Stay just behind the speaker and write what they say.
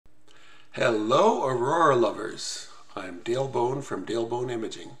Hello Aurora lovers, I'm Dale Bone from Dale Bone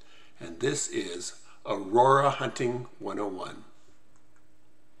Imaging, and this is Aurora Hunting 101.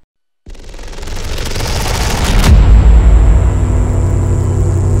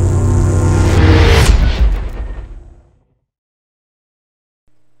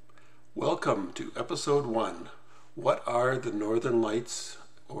 Welcome to episode 1. What are the Northern Lights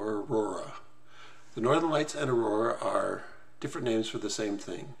or Aurora? The Northern Lights and Aurora are different names for the same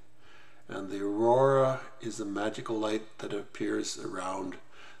thing. And the aurora is the magical light that appears around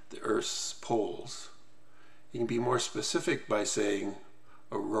the Earth's poles. You can be more specific by saying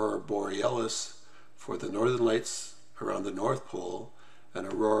Aurora Borealis for the northern lights around the North Pole, and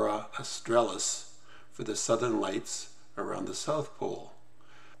Aurora Australis for the southern lights around the South Pole.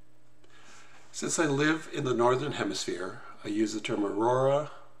 Since I live in the northern hemisphere, I use the term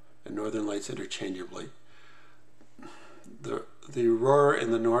aurora and northern lights interchangeably. The aurora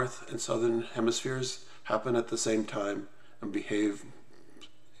in the north and southern hemispheres happen at the same time and behave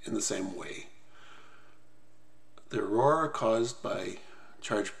in the same way. The aurora are caused by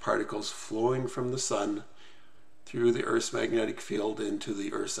charged particles flowing from the sun through the Earth's magnetic field into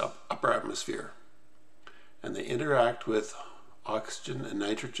the Earth's upper atmosphere. And they interact with oxygen and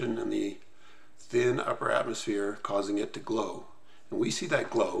nitrogen in the thin upper atmosphere, causing it to glow. And we see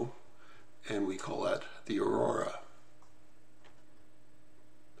that glow, and we call that the aurora.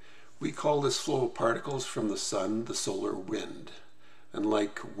 We call this flow of particles from the sun the solar wind. And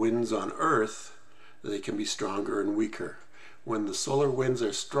like winds on Earth, they can be stronger and weaker. When the solar winds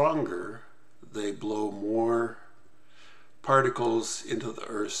are stronger, they blow more particles into the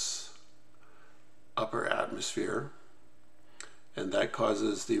Earth's upper atmosphere, and that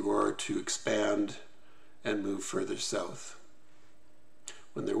causes the aurora to expand and move further south.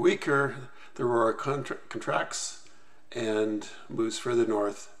 When they're weaker, the aurora contracts and moves further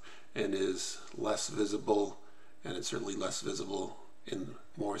north and is less visible, and it's certainly less visible in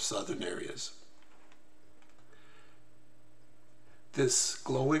more southern areas. This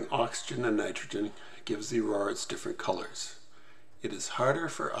glowing oxygen and nitrogen gives the aurora its different colors. It is harder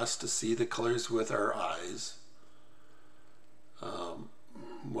for us to see the colors with our eyes.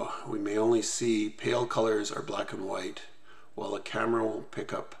 We may only see pale colors or black and white, while a camera will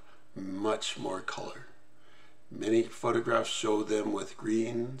pick up much more color. Many photographs show them with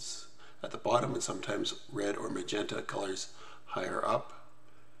greens at the bottom and sometimes red or magenta colors higher up.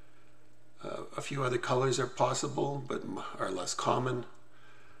 A few other colors are possible but are less common,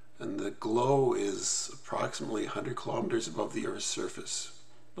 and the glow is approximately 100 kilometers above the Earth's surface.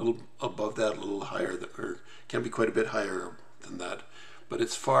 A little above that, a little higher, or can be quite a bit higher than that, but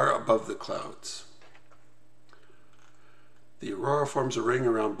it's far above the clouds. The aurora forms a ring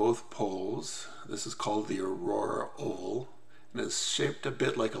around both poles. This is called the aurora oval, and it's shaped a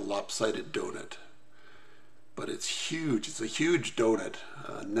bit like a lopsided donut. But it's huge. It's a huge donut.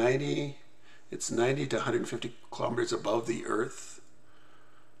 It's 90 to 150 kilometers above the Earth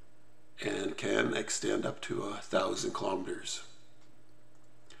and can extend up to 1,000 kilometers.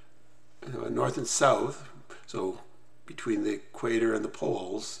 North and south, so between the equator and the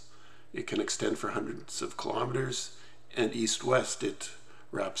poles, it can extend for hundreds of kilometers, and east-west it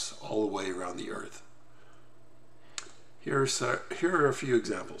wraps all the way around the Earth. Here are a few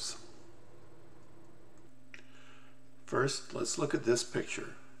examples. First, let's look at this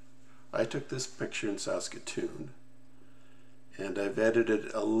picture. I took this picture in Saskatoon, and I've edited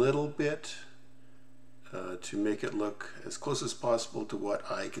it a little bit to make it look as close as possible to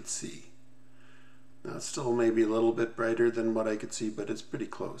what I could see. Now it's still maybe a little bit brighter than what I could see, but it's pretty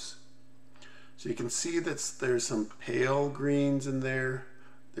close. So you can see that there's some pale greens in there.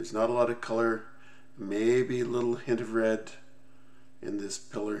 There's not a lot of color, maybe a little hint of red in this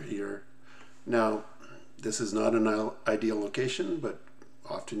pillar here. Now, this is not an ideal location, but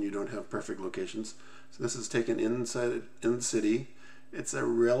often you don't have perfect locations. So this is taken in the city. It's a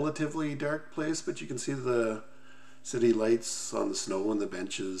relatively dark place, but you can see the city lights on the snow and the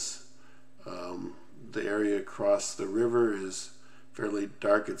benches. The area across the river is fairly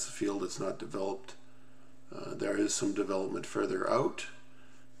dark. It's a field that's not developed. There is some development further out,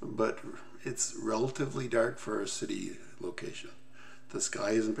 but it's relatively dark for a city location. The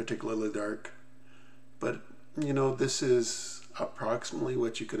sky isn't particularly dark, but you know, this is approximately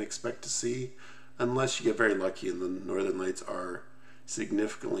what you can expect to see, unless you get very lucky and the northern lights are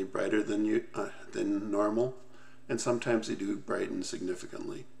significantly brighter than normal, and sometimes they do brighten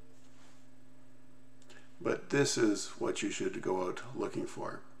significantly. But this is what you should go out looking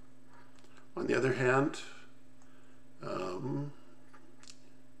for. On the other hand,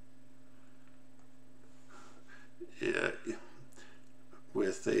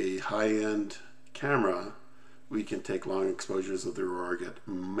 with a high-end camera, we can take long exposures of the aurora, get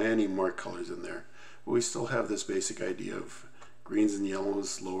many more colors in there. But we still have this basic idea of greens and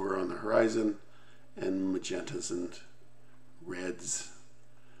yellows lower on the horizon, and magentas and reds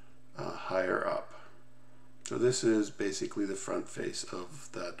higher up. So this is basically the front face of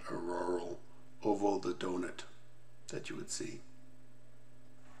that auroral oval, the donut that you would see.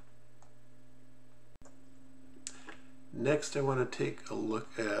 Next, I want to take a look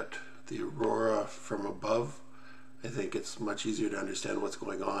at the aurora from above. I think it's much easier to understand what's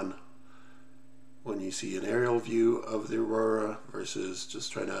going on when you see an aerial view of the aurora versus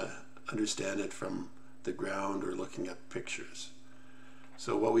just trying to understand it from the ground or looking at pictures.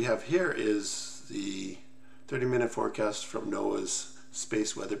 So what we have here is the 30-minute forecast from NOAA's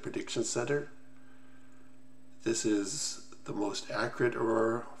Space Weather Prediction Center. This is the most accurate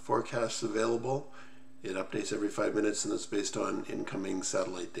aurora forecast available. It updates every 5 minutes and it's based on incoming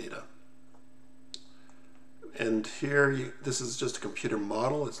satellite data. And here, this is just a computer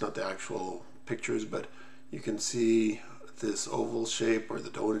model. It's not the actual pictures, but you can see this oval shape or the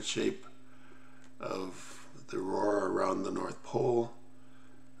donut shape of the aurora around the North Pole.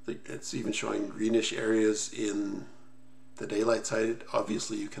 It's even showing greenish areas in the daylight side.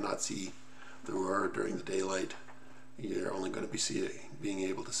 Obviously, you cannot see the aurora during the daylight. You're only going to be being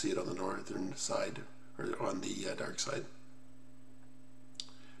able to see it on the northern side or on the dark side.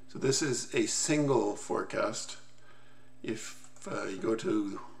 So this is a single forecast. If you go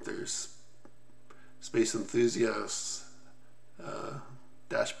to there's Space Enthusiasts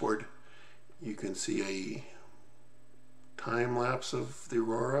dashboard, you can see a time lapse of the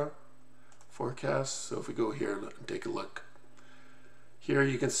aurora forecast. So if we go here and take a look, here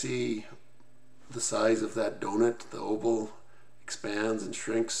you can see the size of that donut. The oval expands and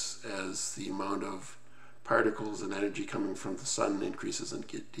shrinks as the amount of particles and energy coming from the sun increases and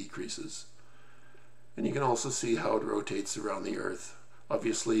decreases. And you can also see how it rotates around the Earth.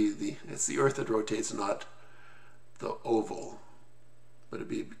 Obviously, it's the Earth that rotates, not the oval. But it'd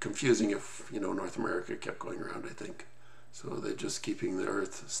be confusing if, North America kept going around, I think. So they're just keeping the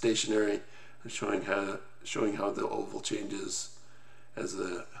Earth stationary and showing how the oval changes as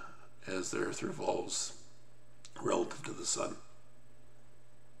the Earth revolves relative to the sun.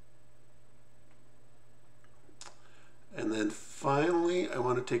 And then finally, I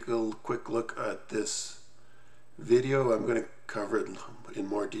want to take a quick look at this video. I'm going to cover it in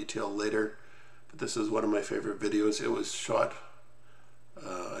more detail later, but this is one of my favorite videos. It was shot,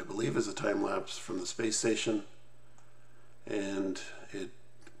 I believe, as a time lapse from the space station, and it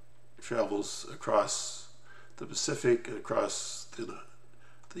travels across the Pacific, across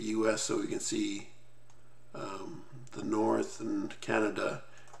the US, so we can see the North and Canada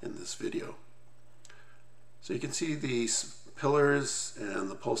in this video. So you can see these pillars and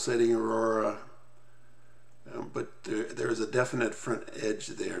the pulsating aurora, but there is a definite front edge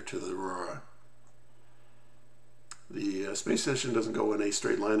there to the aurora. The space station doesn't go in a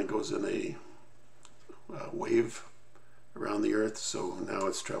straight line, it goes in a wave around the Earth, so now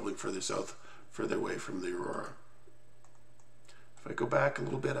it's traveling further south, further away from the aurora. If I go back a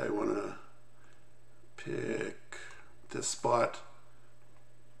little bit, I want to pick this spot.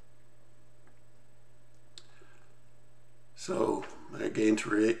 So again,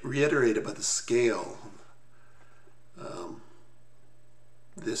 to reiterate about the scale,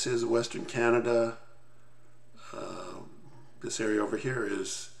 this is Western Canada. This area over here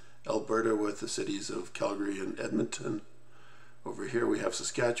is Alberta with the cities of Calgary and Edmonton. Over here we have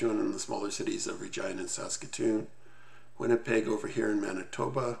Saskatchewan and the smaller cities of Regina and Saskatoon. Winnipeg over here in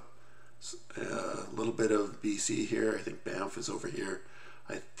Manitoba. A little bit of BC here. I think Banff is over here.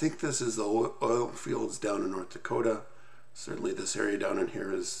 I think this is the oil fields down in North Dakota. Certainly this area down in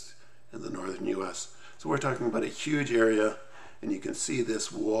here is in the northern US. So we're talking about a huge area, and you can see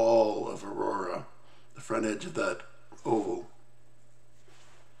this wall of aurora, the front edge of that oval.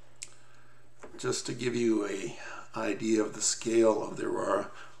 Just to give you an idea of the scale of the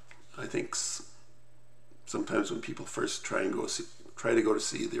aurora, I think sometimes when people first try to go to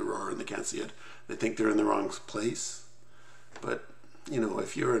see the aurora and they can't see it, they think they're in the wrong place. But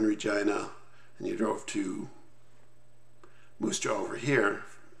if you're in Regina and you drove to Moose Jaw over here,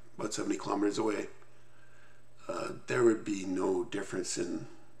 about 70 kilometers away, there would be no difference in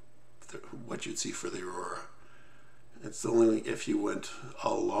what you'd see for the aurora. It's only if you went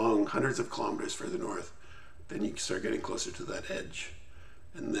along hundreds of kilometers further north, then you start getting closer to that edge,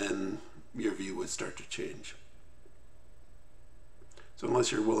 and then your view would start to change. So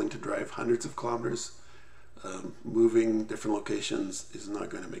unless you're willing to drive hundreds of kilometers, moving different locations is not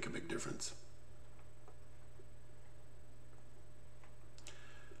going to make a big difference.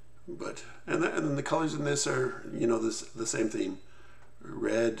 But and then the colors in this are, you know, the same theme: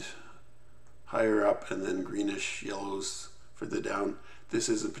 red higher up, and then greenish yellows further down. This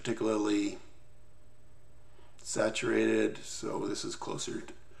isn't particularly saturated, so this is closer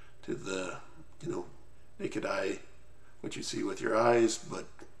to the, you know, naked eye, what you see with your eyes, but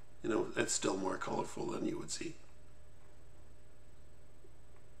you know, it's still more colorful than you would see.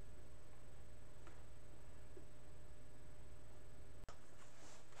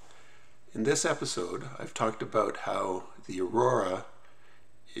 In this episode, I've talked about how the aurora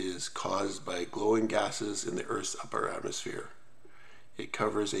is caused by glowing gases in the Earth's upper atmosphere. It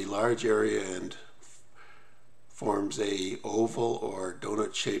covers a large area and forms a oval or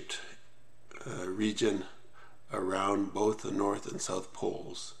donut-shaped region around both the north and south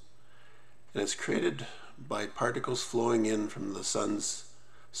poles. And it's created by particles flowing in from the sun's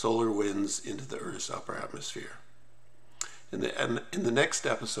solar winds into the Earth's upper atmosphere. In the next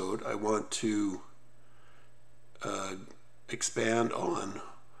episode, I want to expand on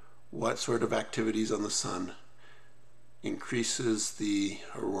what sort of activities on the sun increases the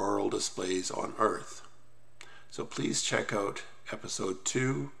auroral displays on Earth. So please check out episode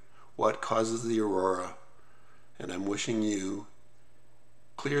 2, What Causes the Aurora, and I'm wishing you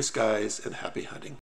clear skies and happy hunting.